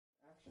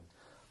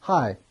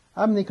Hi,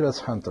 I'm Nicolas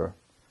Hunter,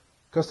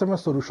 Customer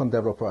Solution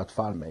Developer at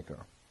FileMaker.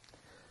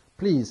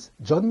 Please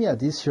join me at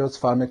this year's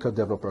FileMaker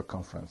Developer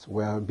Conference,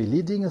 where I'll be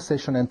leading a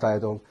session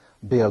entitled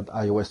Build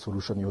iOS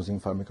Solution Using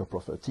FileMaker Pro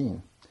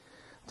 13.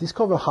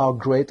 Discover how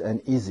great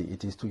and easy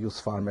it is to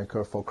use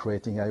FileMaker for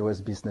creating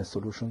iOS business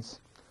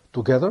solutions.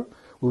 Together,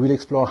 we will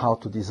explore how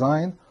to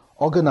design,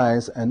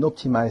 organize, and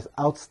optimize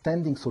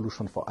outstanding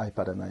solutions for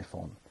iPad and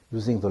iPhone,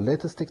 using the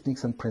latest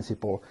techniques and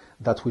principles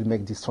that will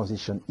make this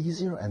transition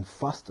easier and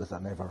faster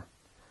than ever.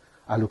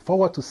 I look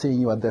forward to seeing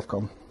you at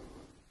DevCon.